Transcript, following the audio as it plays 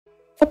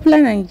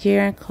Popular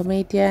Nigerian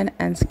comedian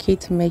and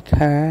skit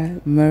maker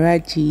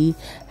Maraji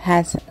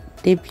has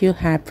debuted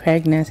her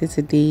pregnancy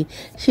today.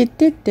 She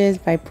did this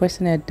by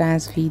posting a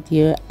dance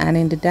video, and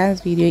in the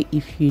dance video,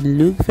 if you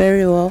look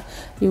very well,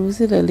 you will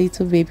see the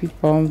little baby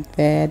bump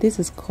there. This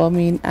is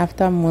coming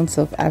after months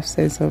of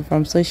absence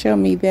from social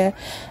media,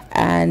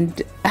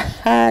 and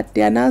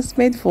the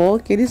announcement for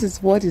okay, this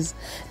is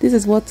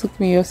what took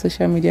me off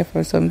social media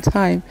for some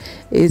time,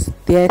 is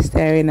they're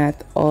staring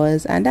at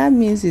us, and that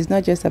means it's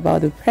not just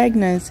about the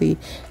pregnancy.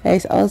 There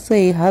is also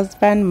a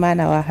husband man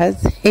our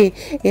husband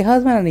a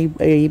husband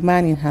and a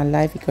man in her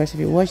life, because if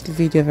you watch the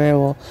video very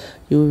well,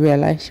 you will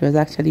realize she was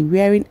actually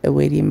wearing a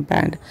wedding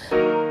band.